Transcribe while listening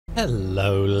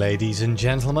Hello ladies and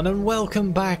gentlemen, and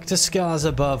welcome back to Scars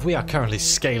Above. We are currently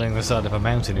scaling the side of a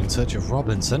mountain in search of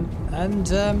Robinson, and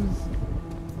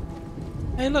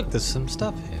hey look, there's some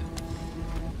stuff here.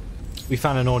 We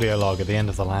found an audio log at the end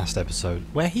of the last episode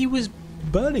where he was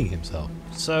burning himself,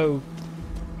 so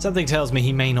something tells me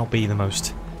he may not be the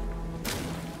most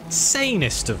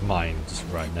sanest of minds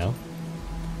right now.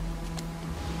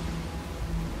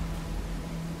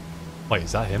 Wait,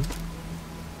 is that him?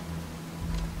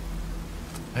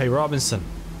 Hey, Robinson.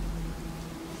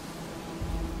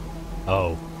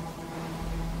 Oh.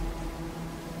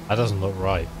 That doesn't look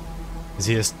right. Is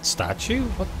he a statue?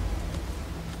 What?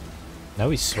 No,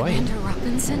 he's swaying. Commander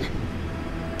Robinson?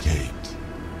 Kate,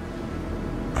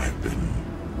 I've been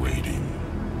waiting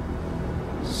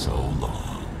so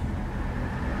long.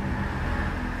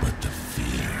 But the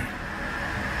fear...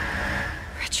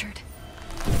 Richard.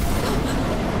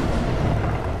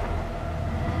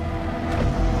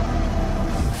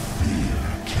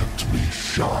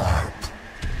 Sharp.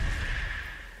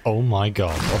 Oh my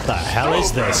god, what the hell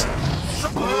is this?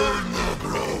 Burn the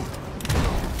growth.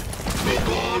 The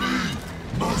body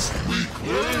must be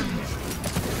cleansed.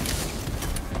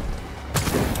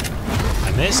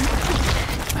 I missed.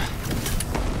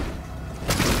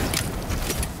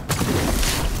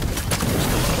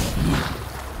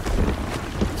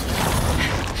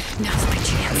 Now's my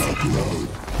chance.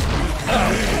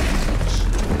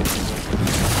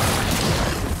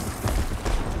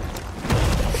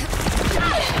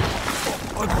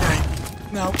 Okay,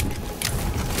 no.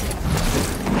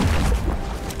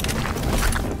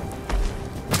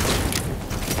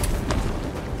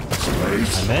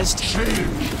 I missed.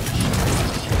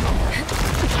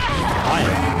 I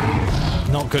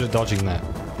am not good at dodging that.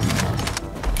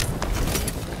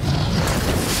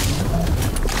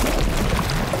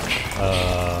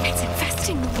 It's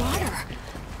infesting the water.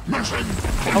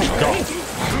 Oh god.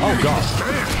 Oh god.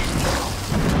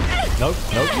 Nope,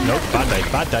 nope, nope. Bad day,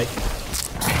 bad day.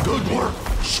 Good work,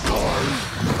 Scar.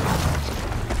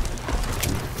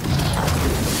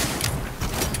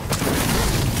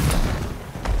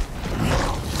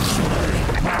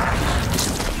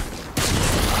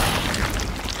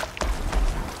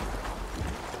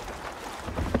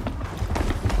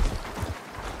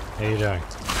 How you doing?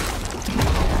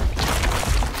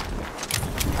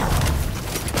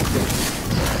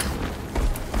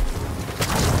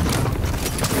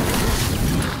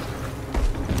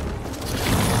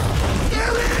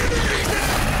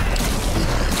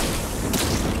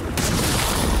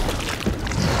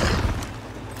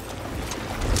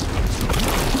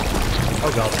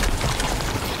 Oh god.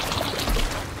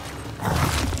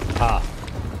 Ah.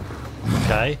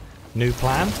 Okay. New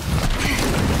plan.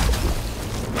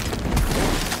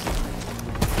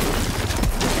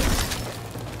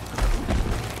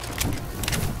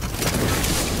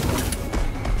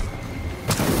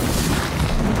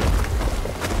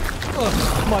 Oh,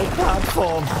 my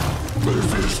platform.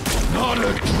 This is not a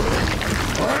trick.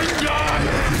 I'm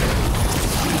dying.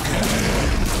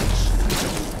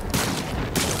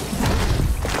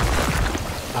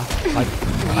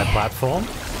 My platform?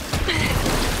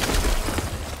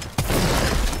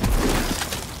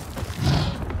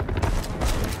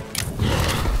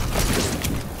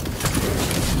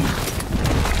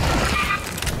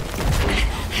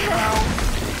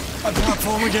 My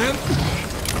platform again?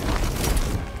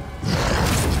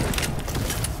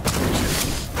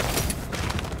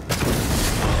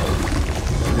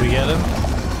 We get him?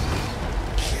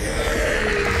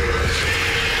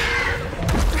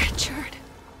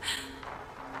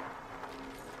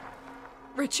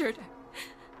 Richard,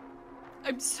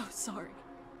 I'm so sorry.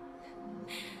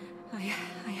 I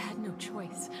had no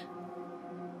choice.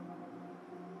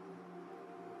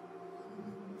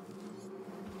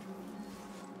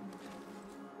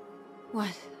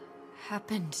 What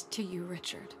happened to you,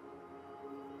 Richard?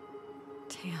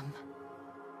 Tam,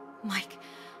 Mike,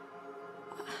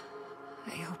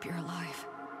 I hope you're alive.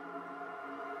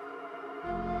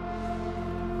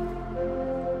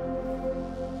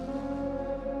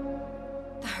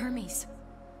 Hermes.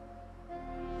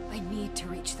 I need to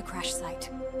reach the crash site.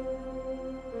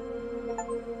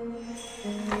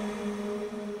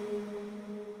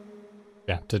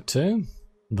 Chapter 2.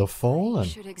 The Fallen. I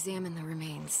should examine the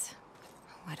remains.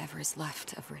 Whatever is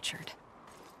left of Richard.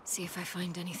 See if I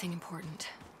find anything important.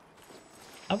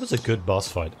 That was a good boss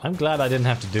fight. I'm glad I didn't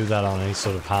have to do that on any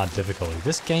sort of hard difficulty.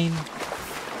 This game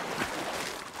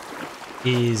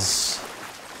is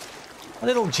a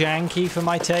little janky for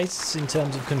my tastes in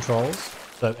terms of controls,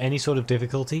 so any sort of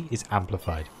difficulty is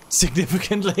amplified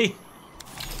significantly.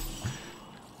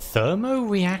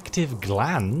 Thermoreactive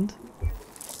gland?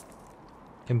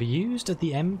 can be used at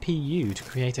the MPU to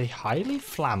create a highly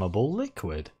flammable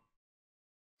liquid.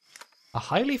 A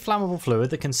highly flammable fluid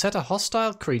that can set a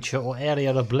hostile creature or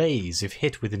area ablaze if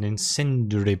hit with an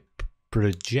incendiary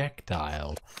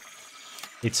projectile.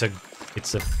 It's a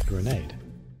grenade.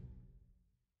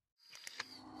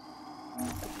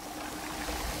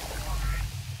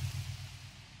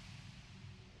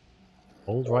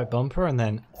 Hold right bumper and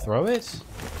then throw it.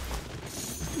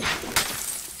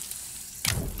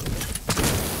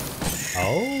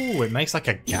 Oh, it makes like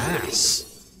a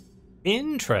gas.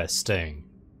 Interesting.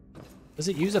 Does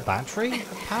it use a battery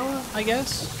power, I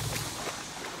guess?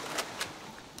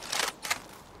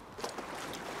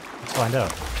 Let's find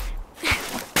out.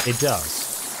 It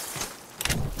does.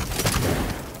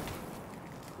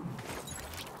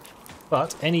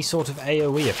 But any sort of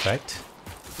AoE effect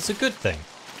is a good thing.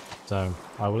 So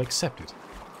I will accept it.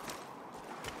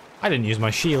 I didn't use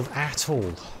my shield at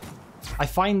all. I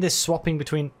find this swapping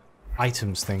between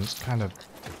items thing kind of...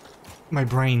 my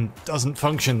brain doesn't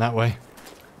function that way.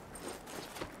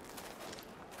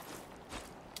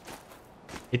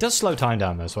 It does slow time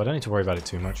down though, so I don't need to worry about it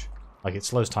too much. Like, it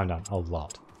slows time down a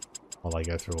lot while I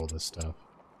go through all this stuff.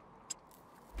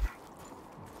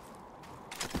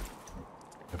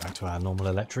 Go back to our normal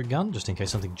electric gun, just in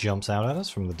case something jumps out at us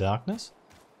from the darkness.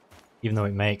 Even though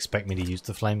it may expect me to use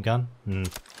the flame gun.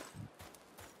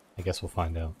 I guess we'll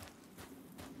find out.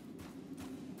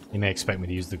 It may expect me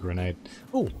to use the grenade.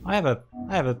 Oh, I have a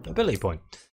ability point.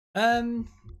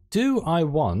 Do I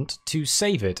want to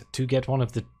save it to get one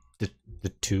of the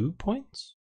 2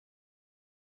 points?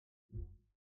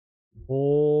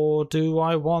 Or do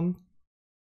I want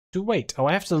to wait? Oh,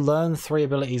 I have to learn 3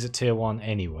 abilities at tier 1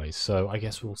 anyway, so I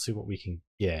guess we'll see what we can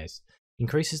get.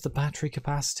 Increases the battery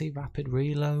capacity, rapid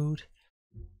reload,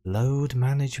 load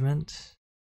management.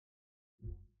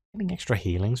 Getting extra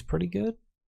healing's pretty good.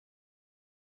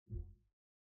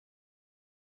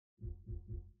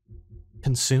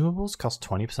 Consumables cost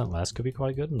 20% less, could be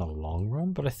quite good in the long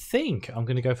run, but I think I'm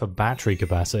going to go for battery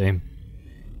capacity.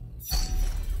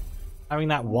 Having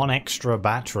that 1 extra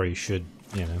battery should,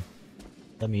 you know,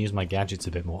 let me use my gadgets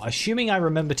a bit more. Assuming I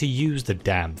remember to use the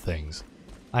damn things.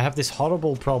 I have this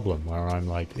horrible problem where I'm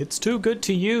like, it's too good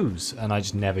to use, and I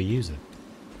just never use it.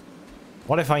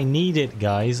 What if I need it,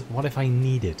 guys? What if I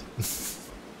need it?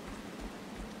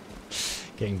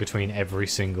 Getting between every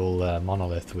single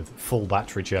monolith with full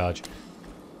battery charge.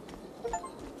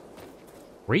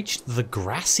 Reached the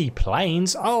Grassy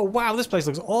Plains. Oh wow, this place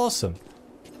looks awesome.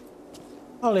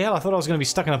 Holy hell, I thought I was going to be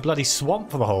stuck in a bloody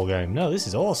swamp for the whole game. No, this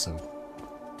is awesome.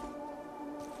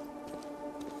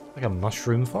 Like a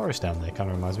mushroom forest down there, kind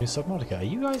of reminds me of Subnautica. Are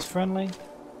you guys friendly?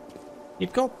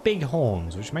 You've got big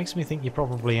horns, which makes me think you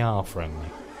probably are friendly.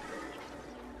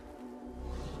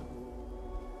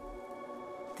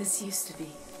 This used to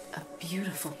be a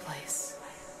beautiful place.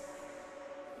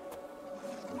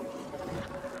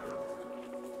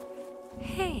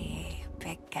 Hey,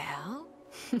 big gal.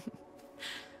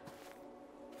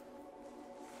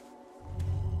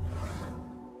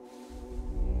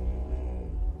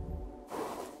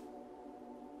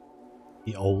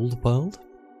 The old world?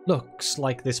 Looks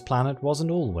like this planet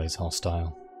wasn't always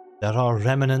hostile. There are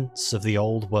remnants of the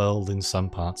old world in some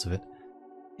parts of it.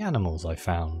 The animals I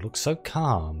found looked so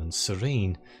calm and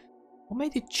serene. What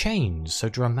made it change so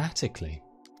dramatically?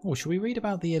 Oh, should we read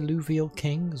about the alluvial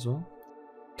king as well?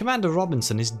 Commander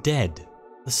Robinson is dead.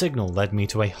 The signal led me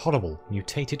to a horrible,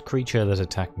 mutated creature that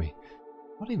attacked me.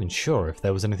 Not even sure if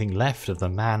there was anything left of the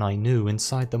man I knew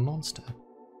inside the monster.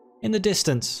 In the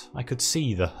distance, I could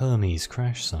see the Hermes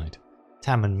crash site.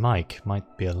 Tam and Mike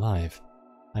might be alive.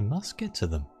 I must get to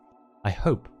them. I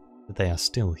hope that they are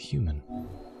still human.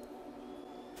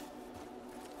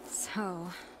 So,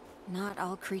 not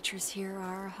all creatures here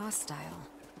are hostile.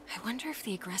 I wonder if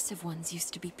the aggressive ones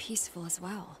used to be peaceful as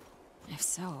well. If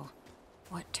so,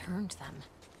 what turned them?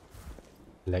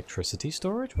 Electricity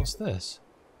storage? What's this?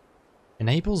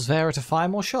 Enables Vera to fire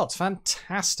more shots.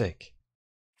 Fantastic!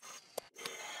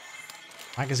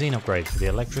 Magazine upgrade for the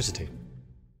electricity.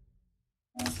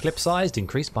 Clip size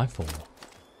increased by 4.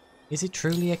 Is it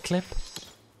truly a clip?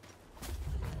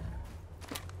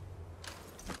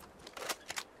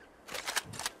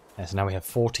 Yes, now we have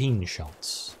 14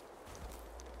 shots.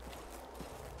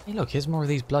 Hey look, here's more of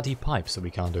these bloody pipes that we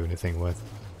can't do anything with.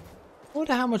 I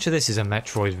wonder how much of this is a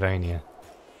Metroidvania.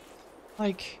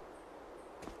 Like...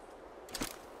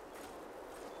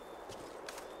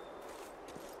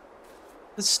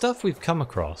 the stuff we've come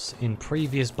across in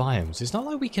previous biomes, it's not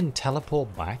like we can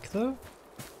teleport back though.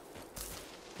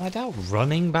 I doubt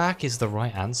running back is the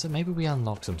right answer. Maybe we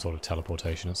unlock some sort of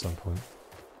teleportation at some point.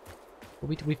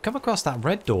 But we've come across that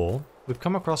red door, we've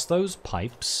come across those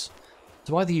pipes.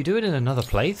 So either you do it in another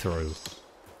playthrough,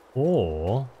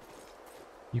 or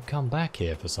you come back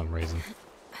here for some reason.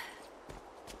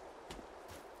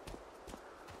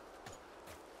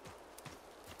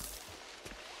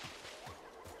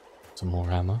 Some more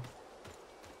ammo.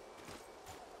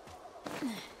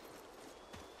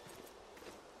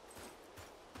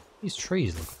 These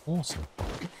trees look awesome.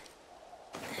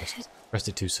 Pressed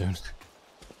it too soon.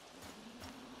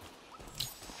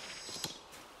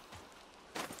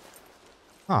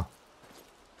 Huh.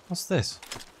 What's this?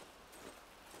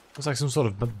 Looks like some sort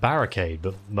of barricade,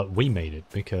 but we made it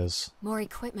because... More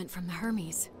equipment from the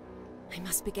Hermes. I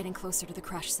must be getting closer to the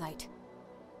crash site.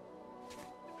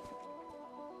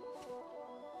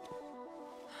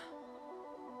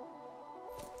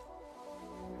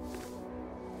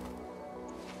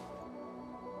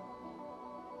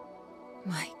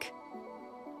 Mike.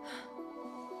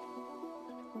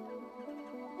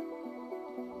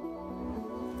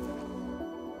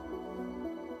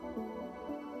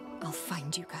 I'll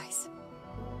find you guys.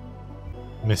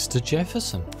 Mr.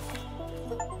 Jefferson.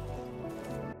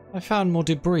 I found more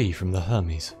debris from the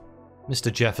Hermes.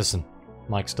 Mr. Jefferson.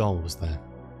 Mike's doll was there.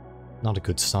 Not a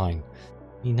good sign.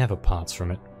 He never parts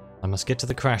from it. I must get to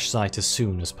the crash site as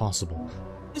soon as possible.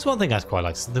 There's one thing I quite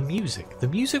like, the music. The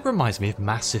music reminds me of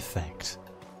Mass Effect.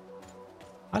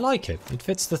 I like it. It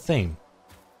fits the theme.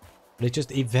 But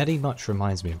it very much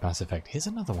reminds me of Mass Effect. Here's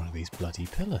another one of these bloody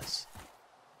pillars.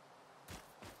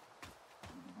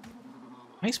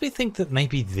 Makes me think that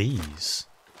maybe these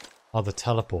are the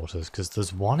teleporters, because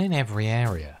there's one in every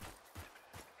area.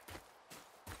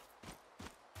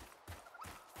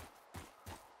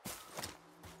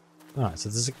 Alright, so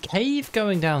there's a cave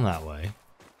going down that way.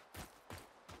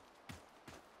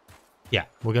 Yeah,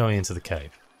 we're going into the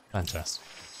cave. Fantastic.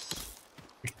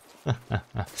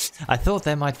 I thought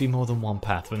there might be more than one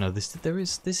path, but no, this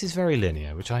is very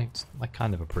linear, which I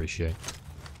kind of appreciate.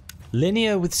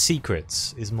 Linear with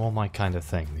secrets is more my kind of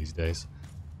thing these days.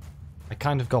 I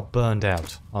kind of got burned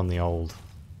out on the old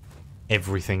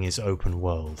everything is open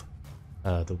world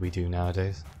that we do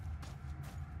nowadays.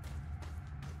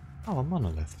 Oh, a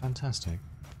monolith. Fantastic.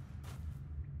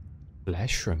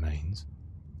 Flesh remains.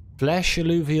 Flesh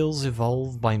alluvials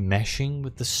evolve by meshing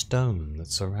with the stone that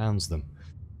surrounds them.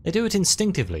 They do it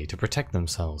instinctively to protect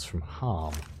themselves from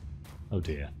harm. Oh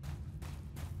dear.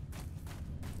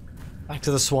 Back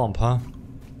to the swamp, huh?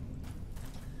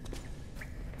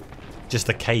 Just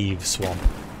the cave swamp.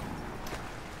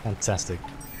 Fantastic.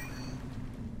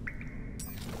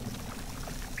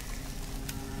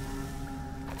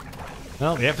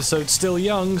 Well, the episode's still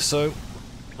young, so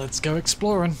let's go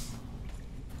exploring.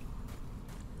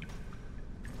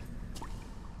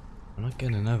 I'm not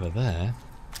getting over there.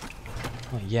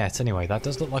 Not yet, anyway. That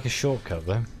does look like a shortcut,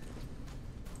 though.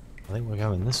 I think we're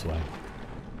going this way.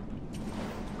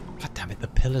 God damn it, the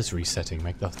pillars resetting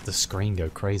make the screen go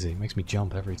crazy. It makes me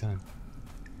jump every time.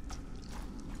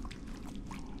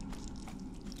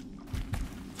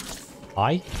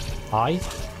 Hi? Hi?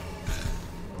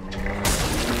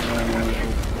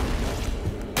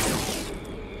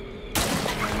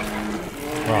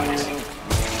 Right.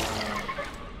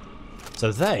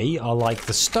 So they are like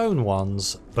the stone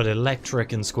ones, but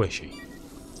electric and squishy.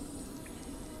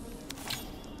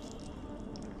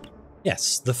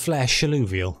 Yes, the flesh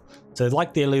alluvial. So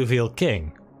like the alluvial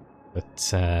king, but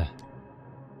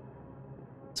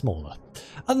smaller.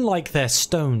 Unlike their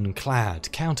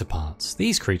stone-clad counterparts,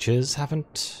 these creatures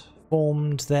haven't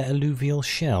formed their alluvial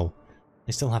shell.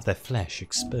 They still have their flesh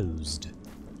exposed.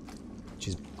 Which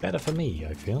is better for me,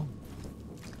 I feel.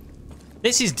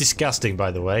 This is disgusting,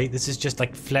 by the way. This is just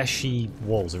like fleshy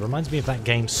walls. It reminds me of that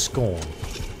game Scorn.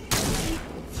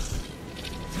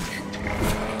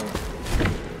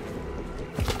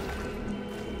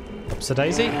 Upsa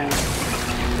daisy. I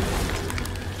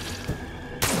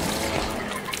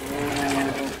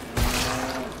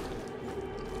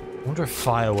wonder if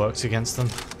fire works against them.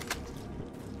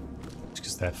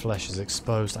 Because their flesh is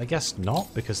exposed. I guess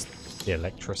not, because the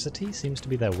electricity seems to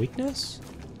be their weakness.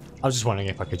 I was just wondering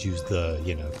if I could use the,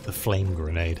 you know, the flame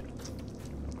grenade.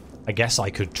 I guess I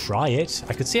could try it.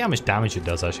 I could see how much damage it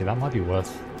does, actually. That might be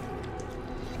worth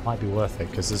it,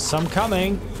 because there's some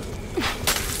coming.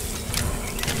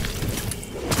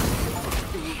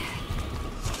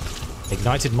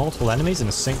 Ignited multiple enemies in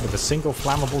a sync with a single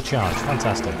flammable charge.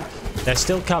 Fantastic. They're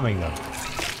still coming, though.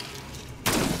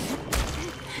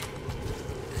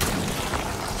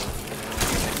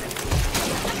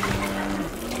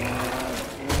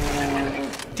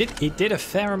 It did a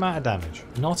fair amount of damage.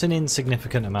 Not an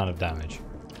insignificant amount of damage.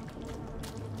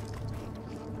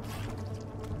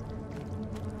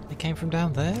 They came from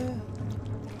down there?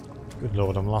 Good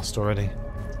lord, I'm lost already.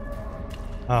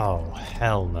 Oh,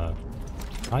 hell no.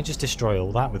 Can I just destroy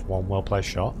all that with one well-placed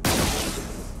shot?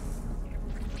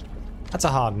 That's a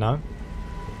hard no.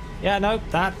 Yeah, no,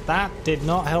 that did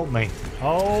not help me.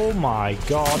 Oh my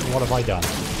god, what have I done?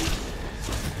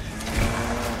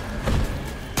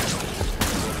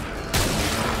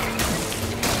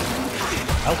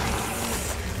 Help.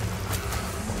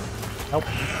 Help.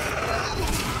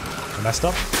 I messed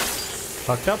up.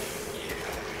 Fucked up.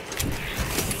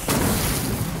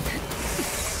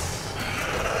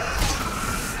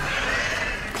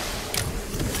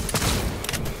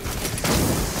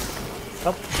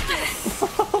 Help.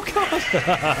 Oh god.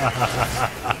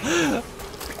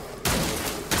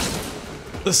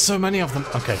 There's so many of them.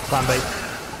 Okay, plan B.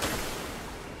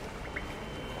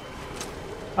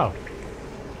 Oh.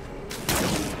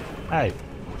 Hey.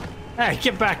 Hey,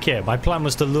 get back here. My plan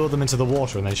was to lure them into the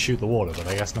water and then shoot the water, but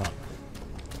I guess not.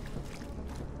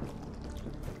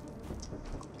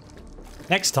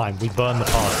 Next time, we burn the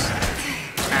parts.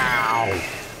 Ow!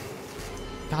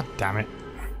 God damn it.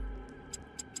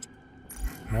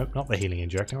 Nope, not the healing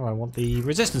injector. I want the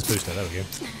resistance booster. There we go.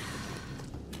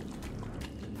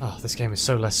 Oh, this game is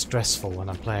so less stressful when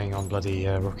I'm playing on bloody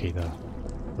Rookie, though.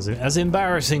 As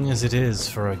embarrassing as it is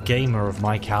for a gamer of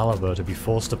my caliber to be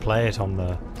forced to play it on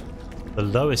the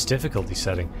lowest difficulty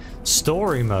setting.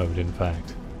 Story mode, in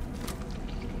fact.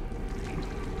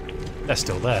 They're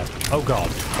still there. Oh god.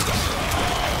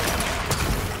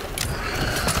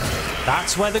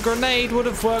 That's where the grenade would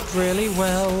have worked really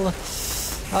well.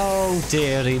 Oh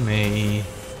dearie me.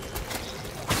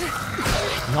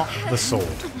 Not the sword.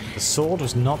 The sword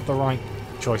was not the right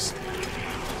choice.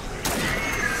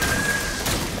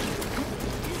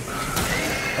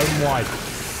 Open wide.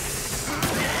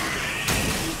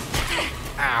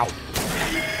 Ow.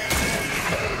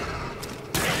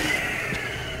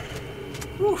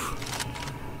 Whew.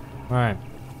 Right.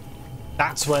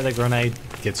 That's where the grenade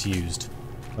gets used.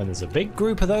 When there's a big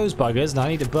group of those buggers and I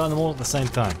need to burn them all at the same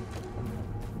time.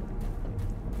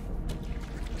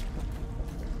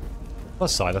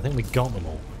 Plus side, I think we got them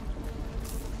all.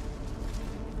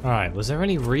 Alright, was there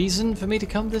any reason for me to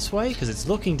come this way? Because it's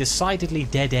looking decidedly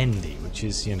dead-endy, which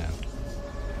is, you know.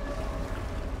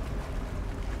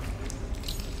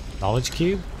 Knowledge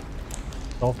cube?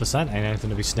 12%, ain't anything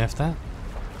to be sniffed at.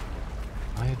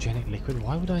 Cryogenic liquid?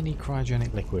 Why would I need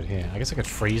cryogenic liquid here? I guess I could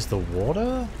freeze the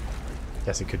water?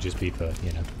 Guess it could just be for,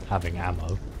 you know, having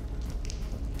ammo.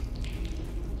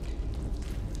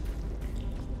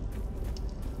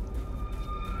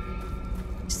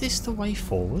 Is this the way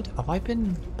forward? Have I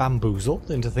been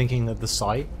bamboozled into thinking that the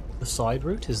side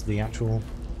route is the actual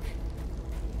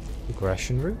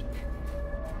progression route?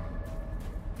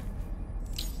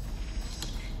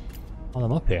 Well,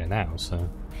 I'm up here now, so...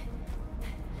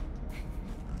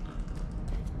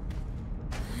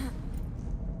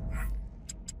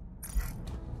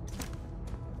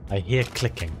 I hear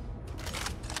clicking.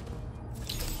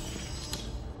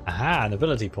 Aha, an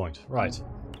ability point. Right.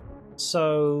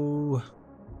 So...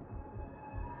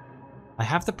 I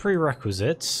have the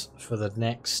prerequisites for the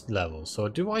next level. So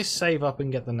do I save up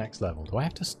and get the next level? Do I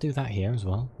have to do that here as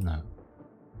well? No.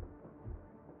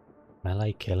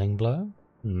 Melee killing blow?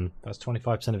 That's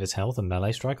 25% of his health. A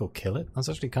melee strike will kill it. That's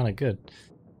actually kind of good.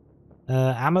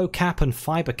 Ammo cap and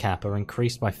fiber cap are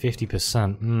increased by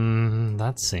 50%.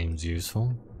 That seems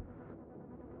useful.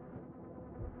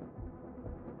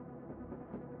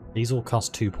 These all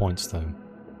cost 2 points though.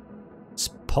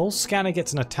 Pulse scanner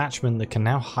gets an attachment that can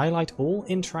now highlight all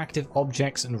interactive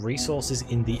objects and resources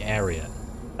in the area.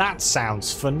 That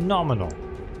sounds phenomenal.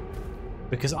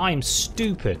 Because I'm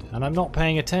stupid and I'm not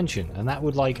paying attention, and that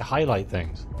would like highlight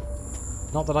things.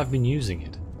 Not that I've been using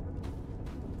it.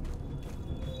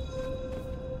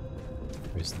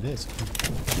 Where's this?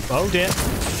 Oh dear.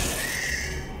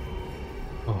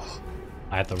 Oh,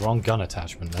 I had the wrong gun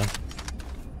attachment then.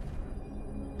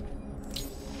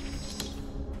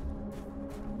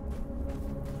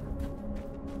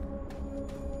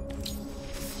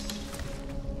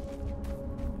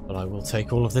 But I will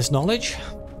take all of this knowledge.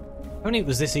 If only it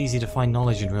was this easy to find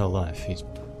knowledge in real life. You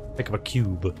pick up a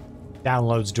cube,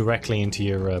 downloads directly into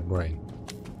your brain.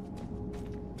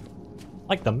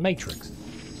 Like the Matrix.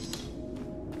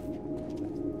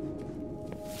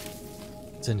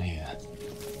 What's in here?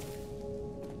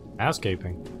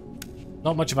 Housekeeping.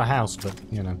 Not much of a house, but,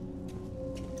 you know.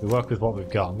 We work with what we've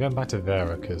got. I'm going back to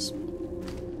Vera, because...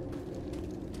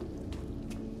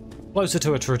 closer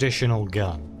to a traditional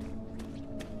gun.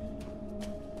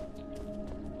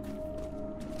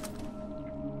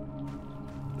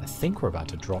 I think we're about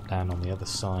to drop down on the other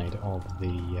side of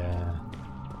the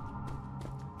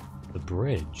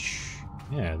bridge.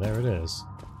 Yeah, there it is.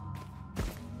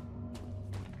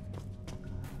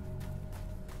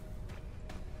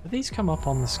 Do these come up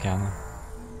on the scanner?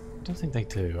 I don't think they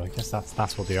do. I guess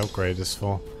that's what the upgrade is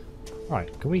for.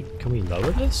 Right, can we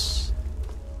lower this?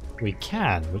 We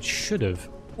can, which should have.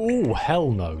 Oh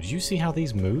hell no! Do you see how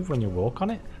these move when you walk on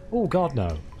it? Oh god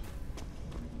no.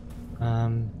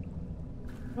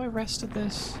 Have I rested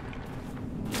this?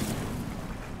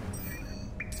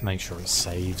 To make sure it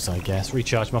saves, I guess.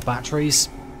 Recharge my batteries.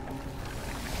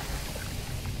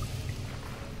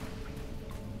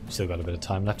 Still got a bit of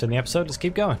time left in the episode. Let's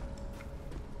keep going.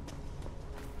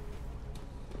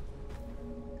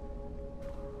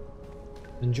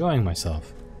 Enjoying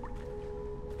myself.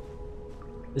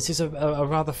 This is a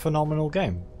rather phenomenal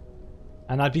game,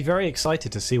 and I'd be very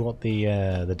excited to see what the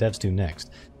devs do next.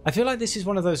 I feel like this is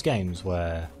one of those games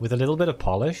where, with a little bit of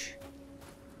polish,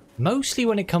 mostly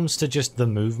when it comes to just the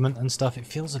movement and stuff, it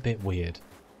feels a bit weird,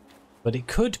 but it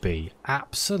could be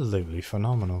absolutely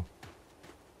phenomenal.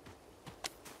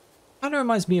 Kind of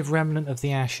reminds me of Remnant of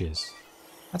the Ashes.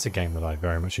 That's a game that I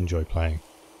very much enjoy playing.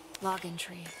 Log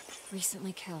entry.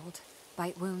 Recently killed.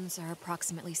 Bite wounds are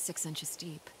approximately 6 inches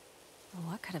deep.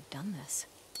 What could have done this?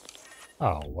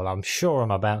 Oh, well, I'm sure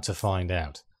I'm about to find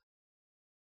out.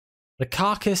 The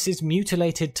carcass is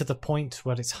mutilated to the point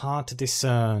where it's hard to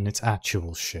discern its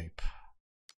actual shape.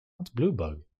 What's blue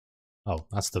bug? Oh,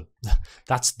 that's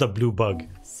the blue bug.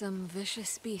 Some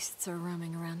vicious beasts are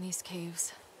roaming around these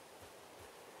caves.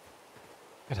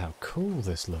 Look at how cool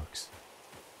this looks.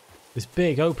 This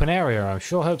big open area. I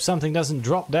sure hope something doesn't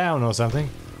drop down or something.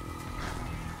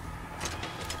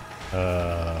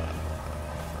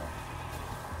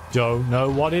 Don't know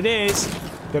what it is.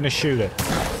 Gonna shoot it.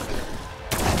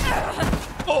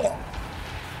 Oh!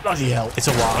 Bloody hell, it's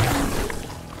a Warg.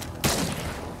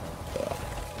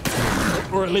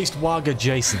 Or at least Warg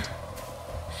adjacent.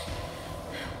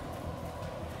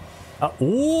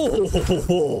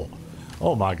 Ooh!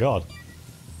 Oh my god.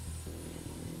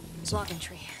 Log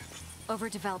entry.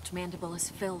 Overdeveloped mandible is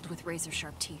filled with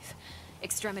razor-sharp teeth.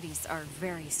 Extremities are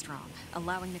very strong,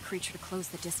 allowing the creature to close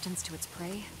the distance to its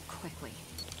prey quickly.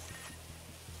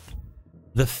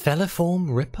 The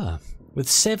Feliform Ripper, with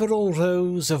several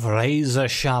rows of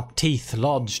razor-sharp teeth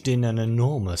lodged in an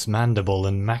enormous mandible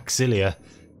and maxillae.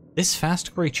 This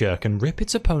fast creature can rip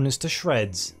its opponents to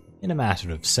shreds in a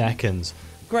matter of seconds.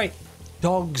 Great,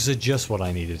 dogs are just what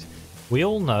I needed. We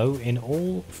all know in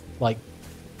all, like,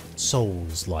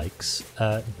 Souls-likes,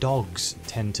 dogs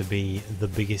tend to be the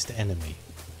biggest enemy.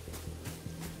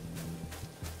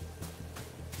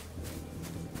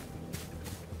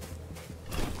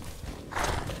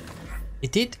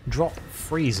 It did drop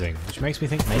freezing, which makes me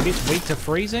think maybe it's weak to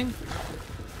freezing?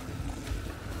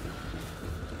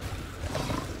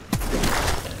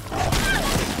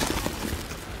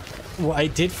 Well,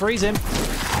 it did freeze him.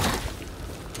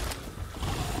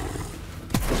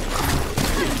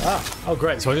 Ah, oh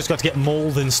great, so I just got to get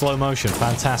mauled in slow motion.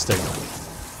 Fantastic.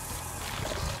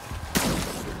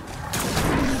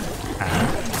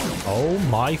 And, oh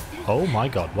my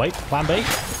god. Wait, plan B.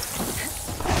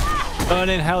 Burn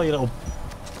in hell, you little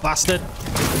bastard.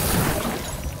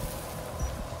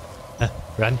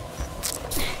 Run.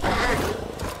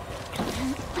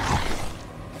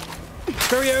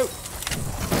 Screw you!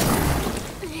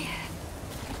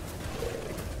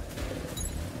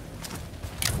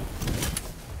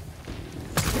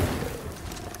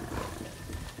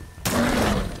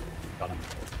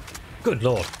 Good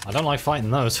lord, I don't like fighting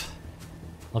those.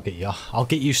 I'll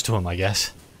get used to them, I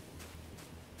guess.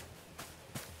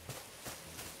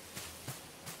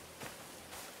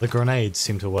 The grenades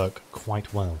seem to work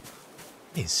quite well.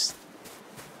 Look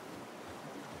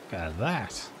at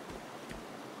that.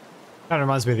 Kind of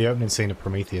reminds me of the opening scene of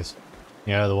Prometheus.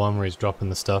 Yeah, the one where he's dropping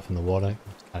the stuff in the water.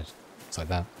 It's like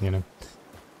that, you know.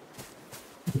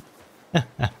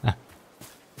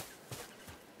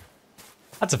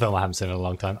 That's a film I haven't seen in a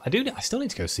long time. I still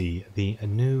need to go see the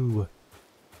new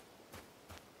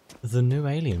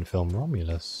Alien film,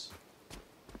 Romulus.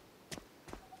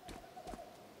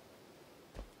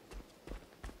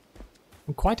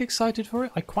 I'm quite excited for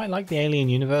it. I quite like the Alien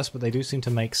universe, but they do seem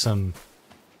to make some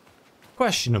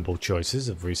questionable choices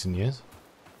of recent years.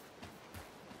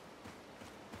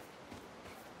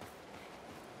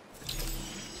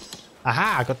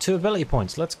 Aha! I got 2 ability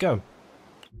points. Let's go.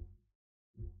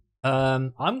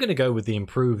 I'm going to go with the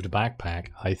improved backpack,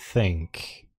 I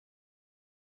think.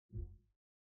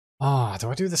 Ah, do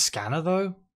I do the scanner,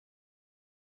 though?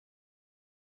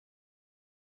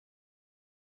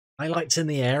 Highlights in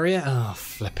the area? Oh,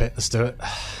 flip it. Let's do it.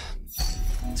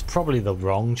 It's probably the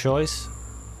wrong choice.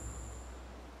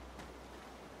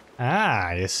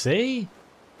 Ah, you see?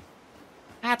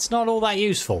 That's not all that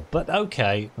useful, but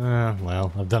okay.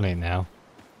 Well, I've done it now.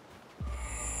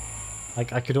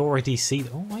 Like, I could already see...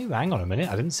 Oh, wait, hang on a minute.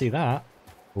 I didn't see that.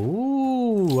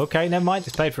 Ooh, okay, never mind.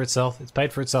 It's paid for itself. It's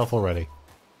paid for itself already.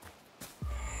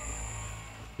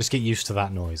 Just get used to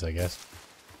that noise, I guess.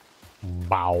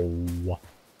 Wow.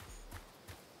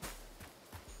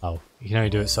 Oh, you can only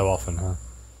do it so often, huh?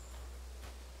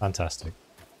 Fantastic.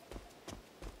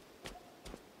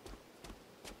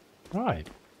 Right,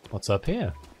 what's up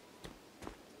here?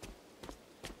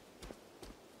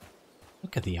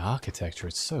 Look at the architecture,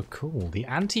 it's so cool. The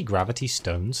anti-gravity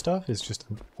stone stuff is just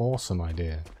an awesome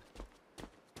idea.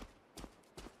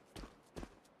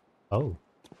 Oh.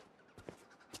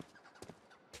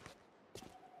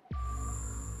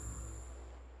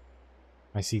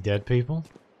 I see dead people.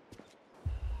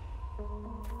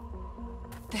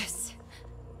 This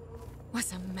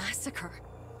was a massacre.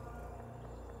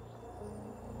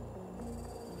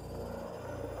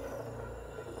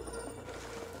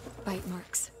 Bite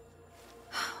marks.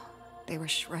 They were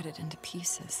shredded into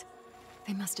pieces.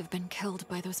 They must have been killed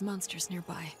by those monsters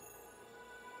nearby.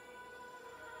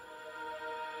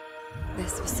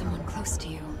 This was someone close to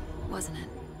you, wasn't it?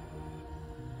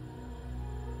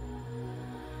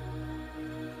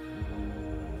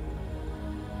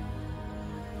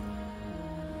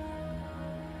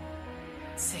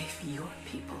 Save your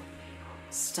people.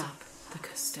 Stop the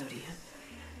custodian.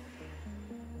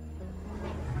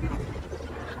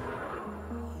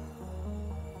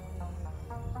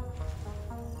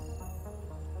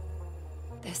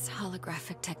 This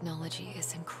holographic technology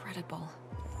is incredible.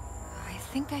 I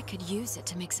think I could use it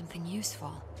to make something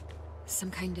useful.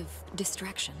 Some kind of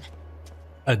distraction.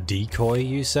 A decoy,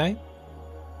 you say?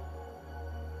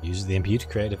 Use the impute to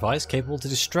create a device capable to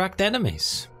distract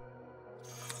enemies.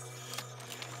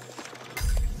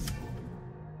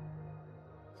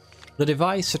 The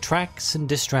device attracts and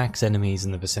distracts enemies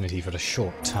in the vicinity for a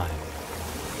short time.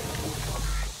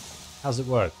 How's it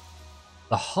work?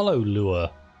 The hollow lure.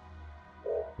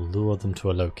 Lure them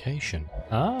to a location.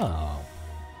 Oh.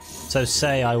 So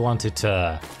say I wanted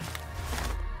to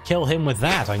kill him with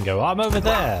that, I can go, I'm over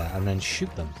there, and then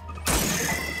shoot them.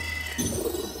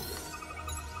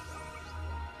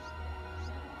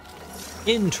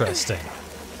 Interesting.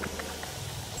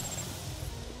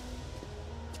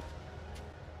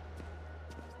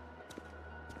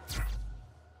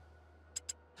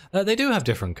 They do have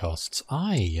different costs.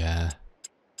 I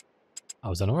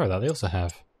was unaware of that. They also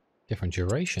have different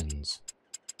durations.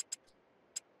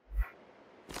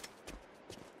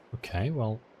 Okay,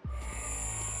 well,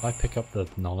 did I pick up the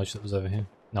knowledge that was over here?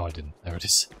 No, I didn't. There it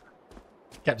is.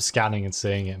 Kept scanning and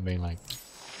seeing it and being like,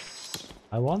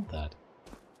 I want that.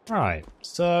 Right,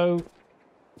 so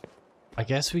I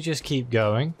guess we just keep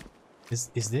going.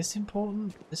 Is this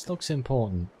important? This looks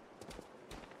important.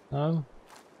 No?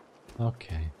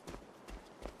 Okay.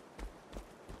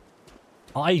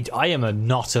 I am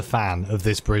not a fan of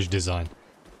this bridge design.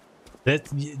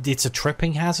 It's a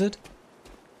tripping hazard.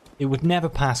 It would never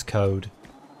pass code.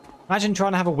 Imagine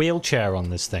trying to have a wheelchair on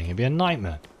this thing. It'd be a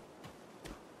nightmare.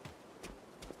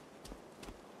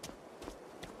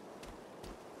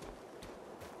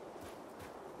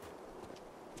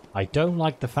 I don't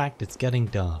like the fact it's getting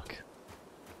dark.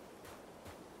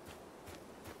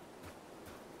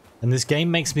 And this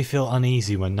game makes me feel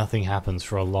uneasy when nothing happens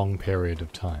for a long period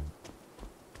of time.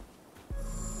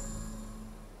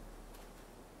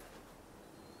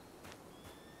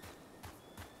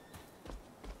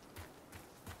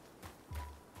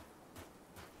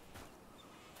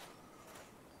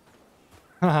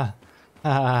 Haha.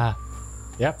 Haha.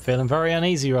 Yep, feeling very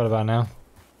uneasy right about now.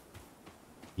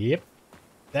 Yep,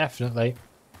 definitely.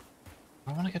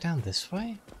 I want to go down this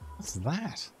way? What's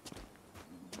that?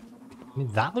 I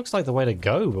mean, that looks like the way to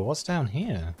go, but what's down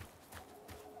here?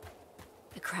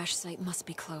 The crash site must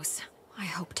be close. I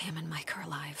hope Tam and Mike are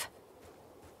alive.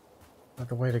 Not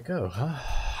the way to go, huh?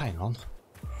 Hang on.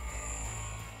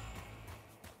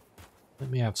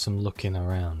 Let me have some looking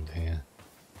around here.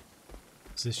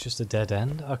 Is this just a dead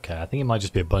end? Okay, I think it might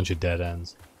just be a bunch of dead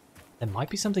ends. There might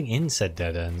be something in said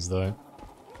dead ends, though.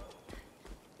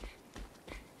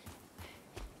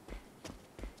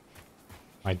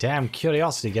 My damn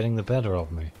curiosity getting the better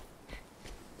of me.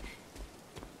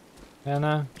 Yeah,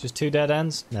 no, just two dead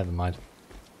ends? Never mind.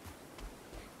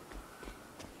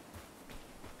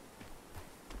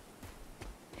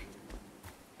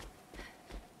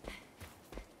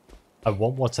 I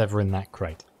want whatever in that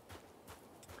crate.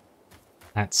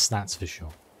 That's for sure.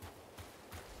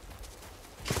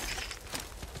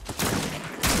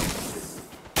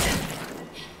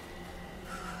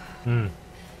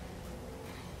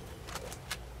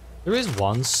 There is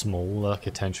one small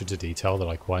attention to detail that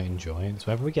I quite enjoy, and it's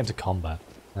whenever we get into combat.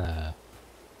 The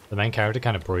main character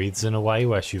kind of breathes in a way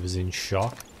where she was in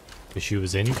shock because she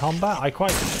was in combat. I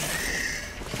quite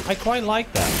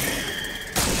like that.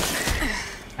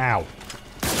 Ow.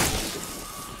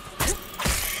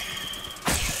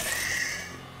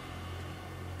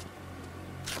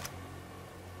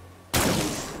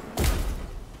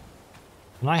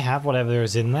 Can I have whatever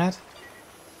is in that?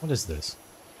 What is this?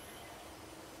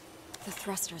 The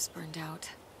thrusters burned out.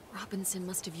 Robinson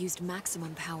must have used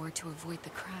maximum power to avoid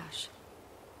the crash.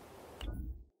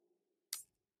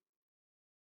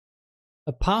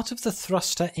 A part of the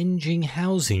thruster engine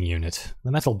housing unit.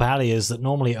 The metal barriers that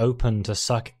normally open to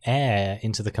suck air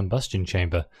into the combustion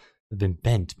chamber have been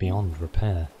bent beyond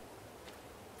repair.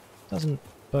 Doesn't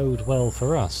bode well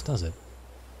for us, does it?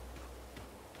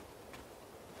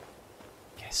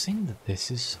 Guessing that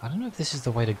this is... I don't know if this is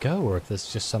the way to go or if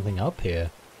there's just something up here.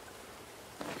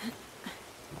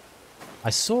 I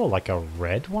saw like a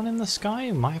red one in the sky.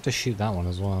 I might have to shoot that one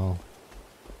as well.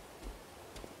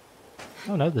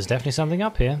 Oh no, there's definitely something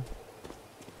up here.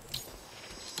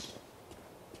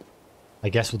 I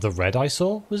guess what the red I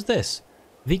saw was this.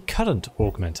 The current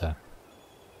augmenter.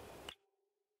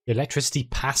 The electricity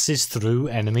passes through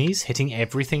enemies, hitting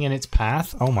everything in its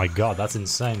path. Oh my god, that's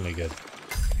insanely good.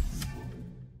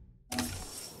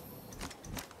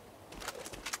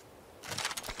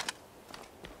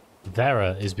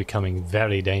 Vera is becoming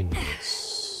very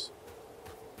dangerous.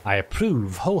 I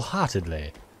approve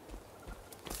wholeheartedly.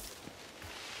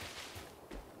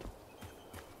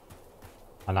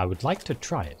 And I would like to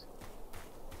try it.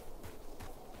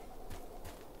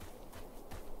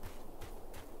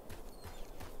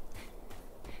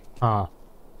 Ah.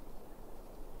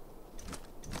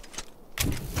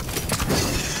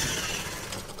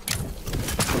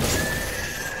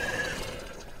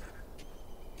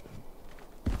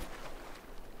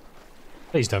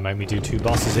 Please don't make me do 2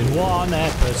 bosses in one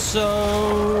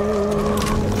episode.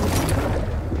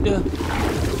 Yeah.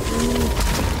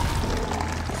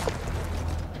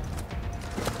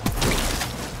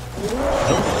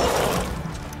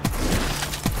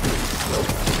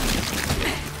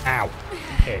 Ow.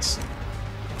 Piss.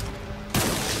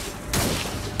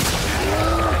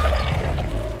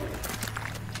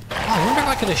 Oh, I wonder if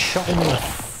I could have shot him in the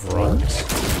front.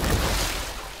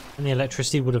 And the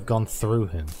electricity would have gone through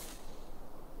him.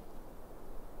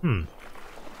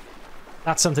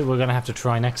 That's something we're going to have to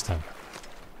try next time.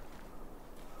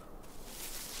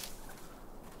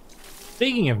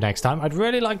 Speaking of next time, I'd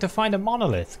really like to find a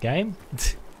monolith game.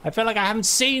 I feel like I haven't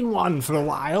seen one for a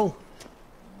while.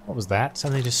 What was that?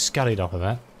 Something just scurried off of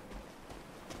that.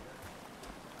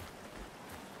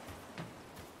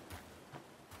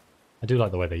 I do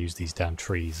like the way they use these damn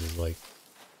trees as like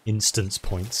instance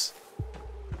points.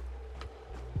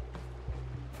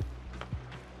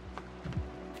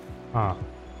 Ah.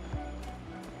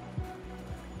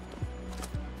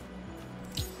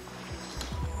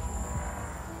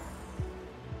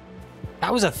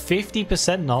 That was a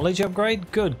 50% knowledge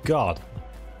upgrade? Good God.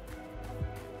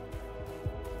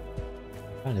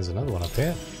 And there's another one up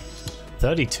here.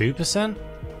 32%?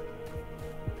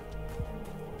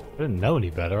 I didn't know any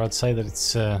better. I'd say that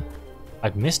it's,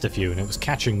 I'd missed a few and it was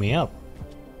catching me up.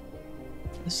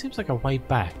 This seems like a way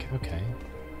back. Okay.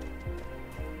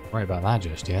 Don't worry about that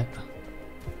just yet.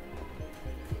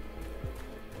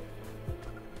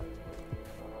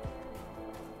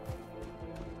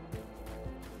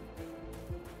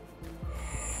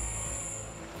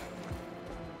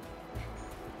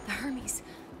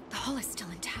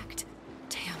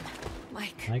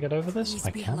 Can I get over this?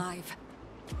 I can. Alive.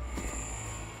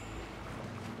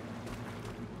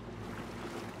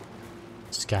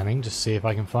 Scanning, just see if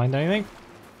I can find anything.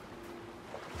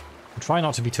 Try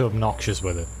not to be too obnoxious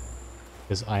with it,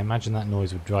 because I imagine that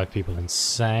noise would drive people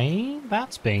insane.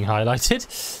 That's being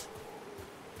highlighted.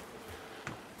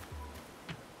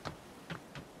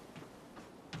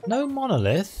 No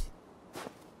monolith,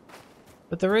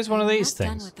 but there is one of these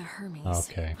things. Done with the Hermes.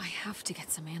 Okay. I have to get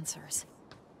some answers.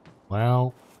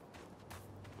 Well,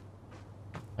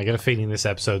 I get a feeling this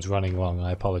episode's running long.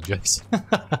 I apologize.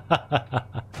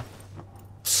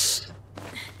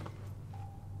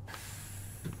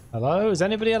 Hello? Is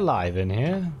anybody alive in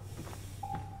here?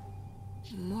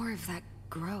 More of that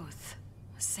growth.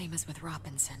 Same as with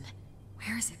Robinson.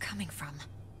 Where is it coming from?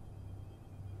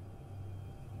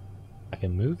 I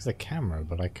can move the camera,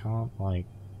 but I can't, like,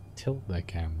 tilt the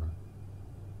camera.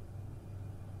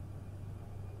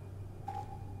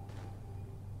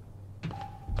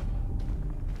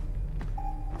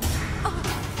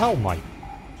 Oh my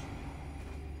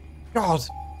God!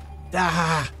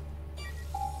 Ah!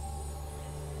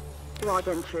 Log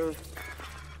entry.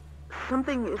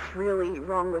 Something is really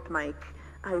wrong with Mike.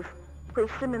 I've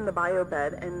placed him in the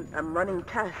biobed and I'm running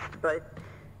tests, but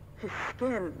his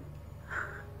skin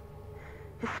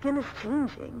is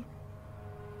changing.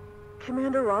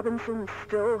 Commander Robinson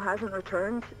still hasn't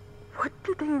returned. What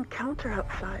did they encounter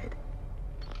outside?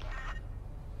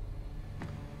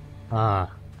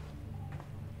 Ah.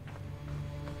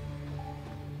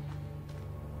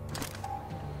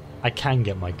 I can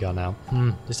get my gun out.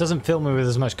 This doesn't fill me with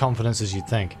as much confidence as you'd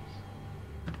think.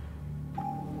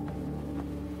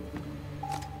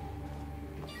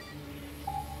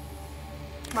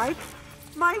 Mike?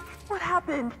 Mike, what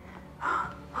happened?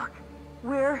 Look,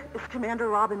 where is Commander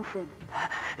Robinson?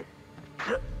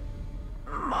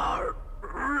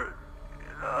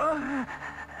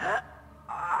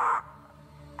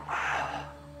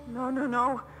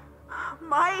 No.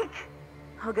 Mike!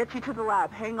 I'll get you to the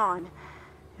lab. Hang on.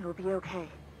 It'll be okay.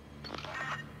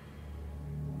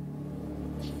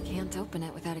 Can't open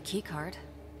it without a keycard.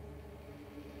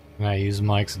 Can I use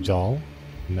Mike's doll?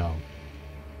 No.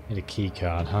 Need a key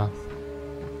card, huh?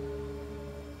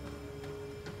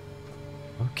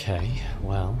 Okay,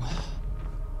 well,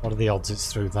 what are the odds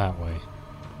it's through that way?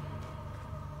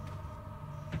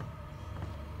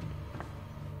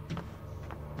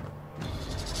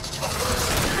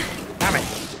 Damn it!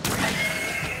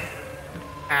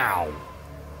 Ow!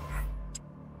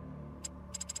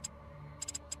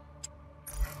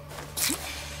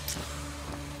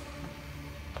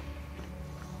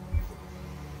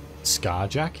 Scar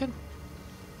jacket?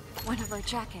 One of our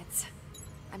jackets.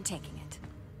 I'm taking it.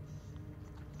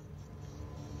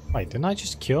 Wait, didn't I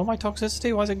just cure my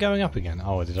toxicity? Why is it going up again?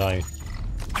 Oh, did I...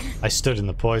 I stood in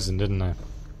the poison, didn't I?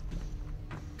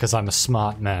 Because I'm a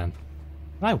smart man.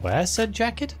 Can I wear said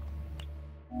jacket?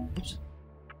 Oops.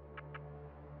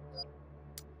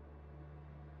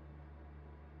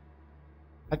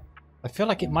 I feel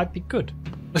like it might be good.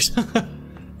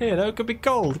 You know, it could be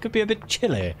cold. It could be a bit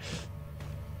chilly.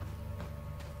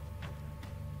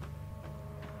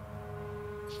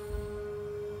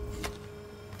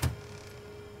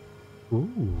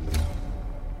 Ooh.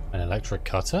 An electric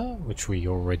cutter, which we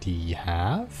already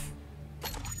have.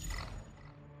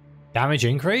 Damage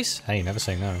increase? Hey, never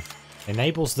say no.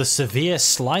 Enables the severe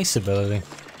slice ability.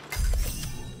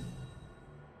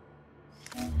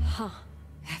 Huh.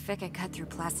 If it can cut through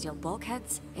plasteel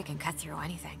bulkheads, it can cut through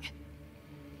anything.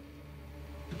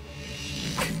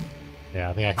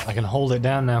 Yeah, I think I can hold it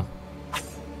down now.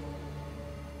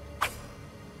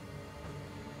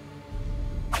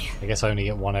 I guess I only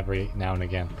get one every now and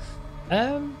again.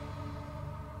 Do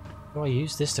I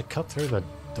use this to cut through the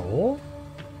door?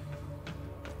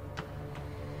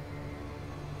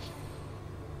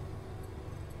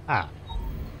 Ah.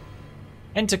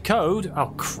 Enter code? Oh,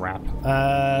 crap.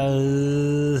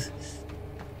 The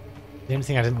only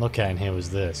thing I didn't look at in here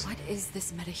was this. What is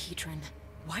this metahedron?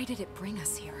 Why did it bring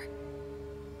us here?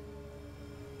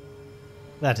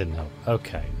 That didn't help.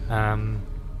 Okay.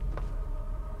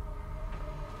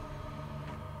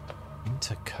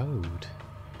 Enter code.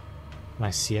 Can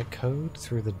I see a code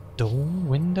through the door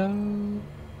window?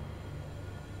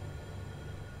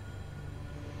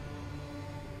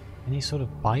 Any sort of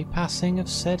bypassing of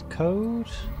said code?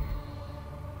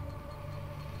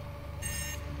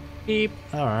 Beep.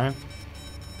 Alright.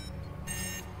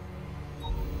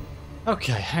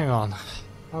 Okay, hang on.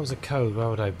 If I was a code, where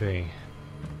would I be?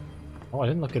 Oh, I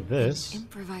didn't look at this. An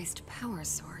improvised power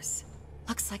source.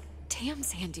 Looks like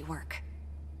Tam's handiwork.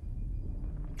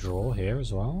 Drawer here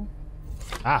as well.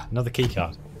 Ah, another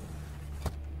keycard.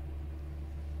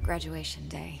 Graduation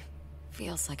day.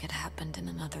 Feels like it happened in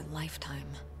another lifetime.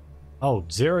 Oh,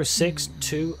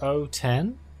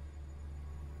 062010.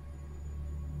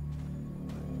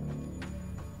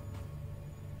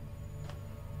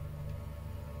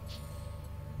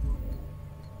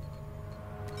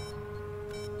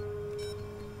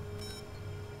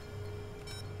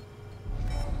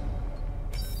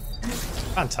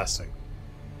 Fantastic.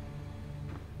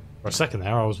 For a second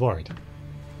there, I was worried.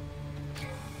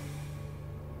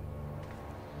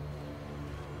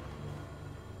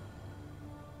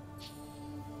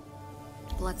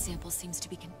 Blood sample seems to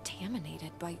be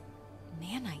contaminated by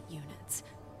nanite units.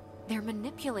 They're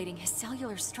manipulating his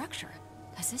cellular structure.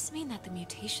 Does this mean that the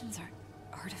mutations are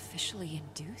artificially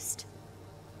induced?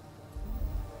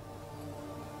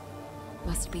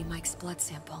 Must be Mike's blood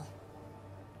sample.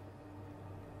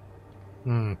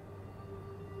 Hmm.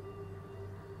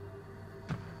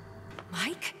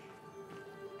 Mike?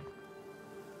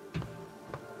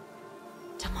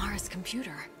 Tamara's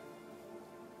computer.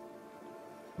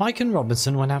 Mike and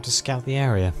Robinson went out to scout the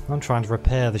area. I'm trying to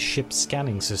repair the ship's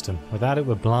scanning system. Without it,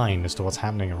 we're blind as to what's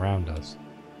happening around us.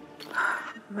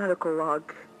 Medical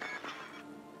log.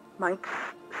 Mike's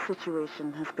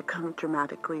situation has become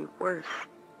dramatically worse.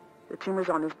 The tumors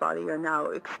on his body are now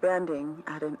expanding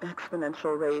at an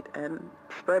exponential rate and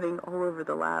spreading all over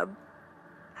the lab.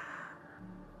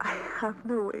 I have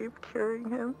no way of curing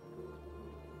him.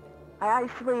 I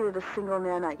isolated a single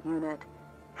nanite unit.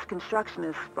 Its construction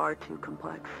is far too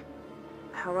complex.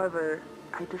 However,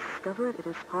 I discovered it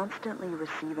is constantly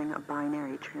receiving a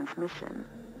binary transmission.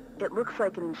 It looks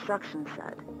like an instruction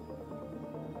set.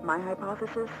 My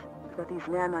hypothesis is that these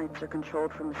nanites are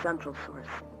controlled from a central source.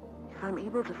 If I'm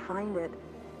able to find it,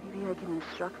 maybe I can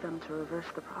instruct them to reverse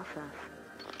the process.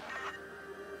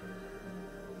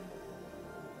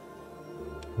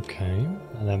 Okay,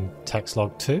 and then text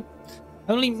log 2.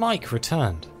 Only Mike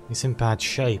returned. He's in bad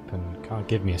shape and can't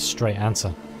give me a straight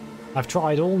answer. I've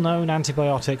tried all known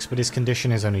antibiotics, but his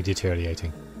condition is only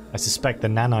deteriorating. I suspect the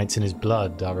nanites in his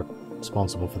blood are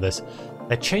responsible for this.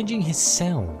 They're changing his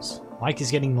cells. Mike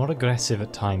is getting more aggressive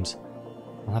at times.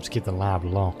 I'll have to keep the lab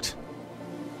locked.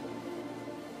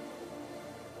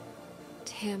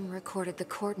 Tim recorded the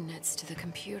coordinates to the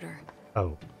computer.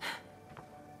 Oh.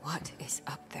 What is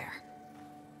up there?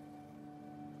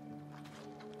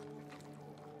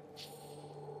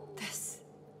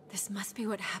 This must be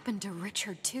what happened to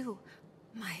Richard, too.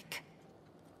 Mike,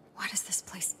 what has this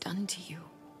place done to you?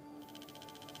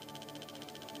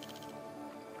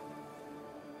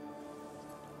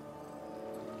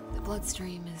 The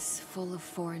bloodstream is full of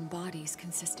foreign bodies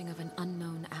consisting of an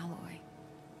unknown alloy.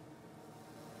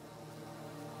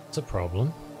 It's a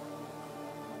problem.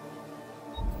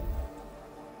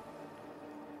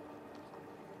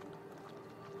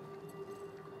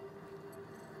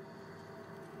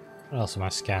 What else am I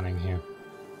scanning here?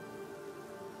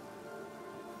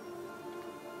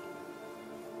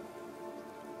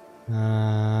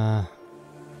 No,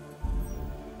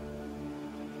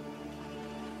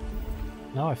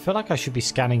 I feel like I should be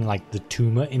scanning like the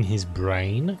tumor in his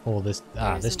brain or this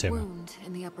this tumor. There's a wound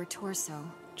in the upper torso,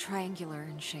 triangular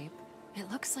in shape.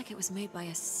 It looks like it was made by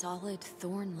a solid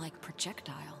thorn-like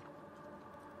projectile.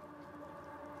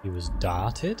 He was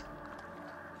darted?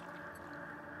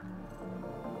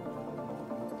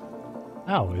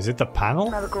 Oh, is it the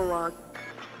panel? Medical log.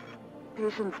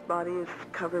 Patient's body is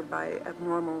covered by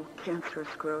abnormal cancerous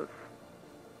growth.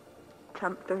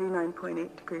 Temp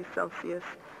 39.8 degrees Celsius.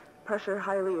 Pressure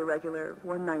highly irregular,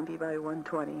 190 by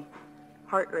 120.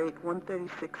 Heart rate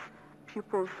 136.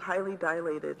 Pupils highly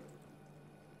dilated.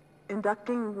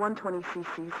 Inducting 120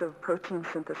 cc's of protein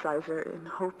synthesizer in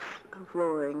hopes of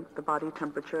lowering the body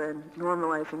temperature and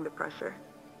normalizing the pressure.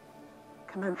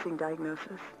 Commencing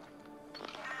diagnosis.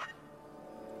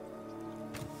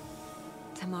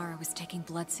 Tamara was taking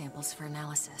blood samples for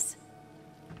analysis.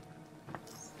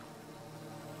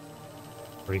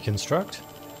 Reconstruct?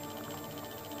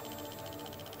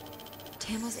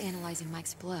 Tam was analyzing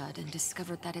Mike's blood and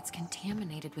discovered that it's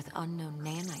contaminated with unknown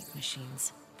nanite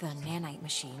machines. The nanite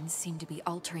machines seem to be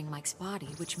altering Mike's body,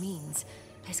 which means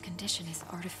his condition is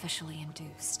artificially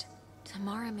induced.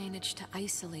 Tamara managed to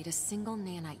isolate a single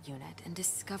nanite unit and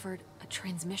discovered a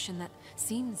transmission that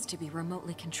seems to be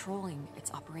remotely controlling its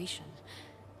operation.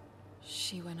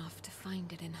 She went off to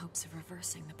find it in hopes of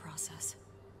reversing the process.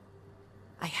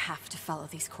 I have to follow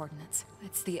these coordinates.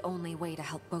 It's the only way to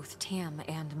help both Tam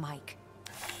and Mike.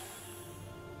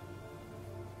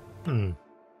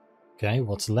 Okay,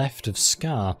 what's left of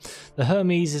Scar? The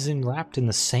Hermes is enwrapped in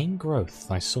the same growth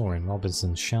I saw in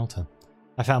Robinson's shelter.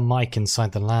 I found Mike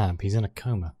inside the lab. He's in a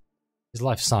coma. His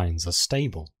life signs are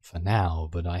stable for now,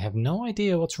 but I have no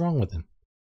idea what's wrong with him.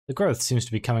 The growth seems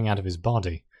to be coming out of his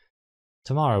body.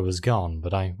 Tamara was gone,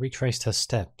 but I retraced her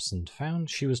steps and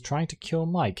found she was trying to cure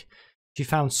Mike. She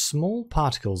found small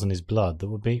particles in his blood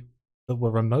that were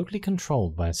remotely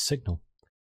controlled by a signal.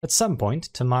 At some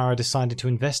point, Tamara decided to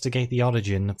investigate the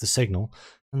origin of the signal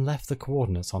and left the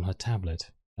coordinates on her tablet.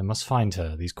 I must find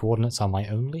her. These coordinates are my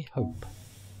only hope.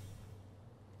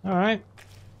 Alright.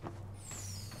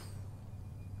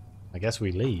 I guess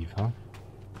we leave, huh?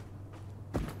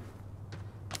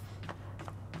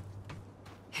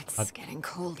 It's getting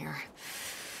cold here.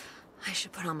 I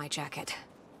should put on my jacket.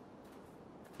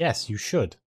 Yes, you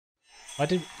should.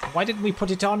 Why didn't we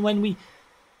put it on when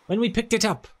we picked it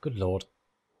up? Good lord.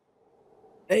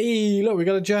 Hey, look, we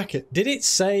got a jacket. Did it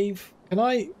save?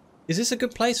 Is this a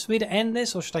good place for me to end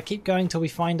this, or should I keep going till we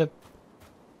find a...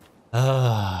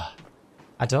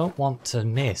 I don't want to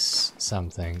miss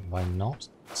something by not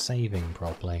saving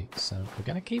properly, so we're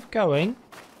gonna keep going.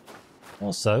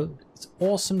 Also, it's an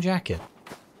awesome jacket.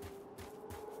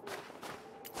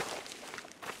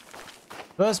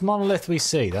 First monolith we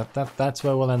see. That's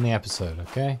where we'll end the episode,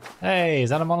 okay? Hey,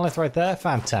 is that a monolith right there?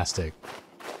 Fantastic.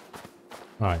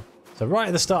 Alright, so right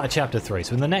at the start of chapter 3.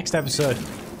 So in the next episode,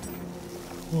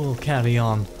 we'll carry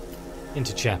on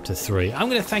into chapter 3. I'm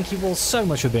going to thank you all so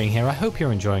much for being here. I hope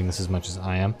you're enjoying this as much as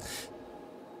I am.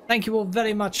 Thank you all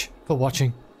very much for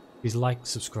watching. Please like,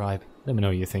 subscribe, let me know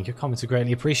what you think. Your comments are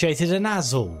greatly appreciated, and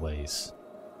as always,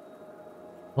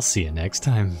 I'll see you next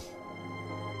time.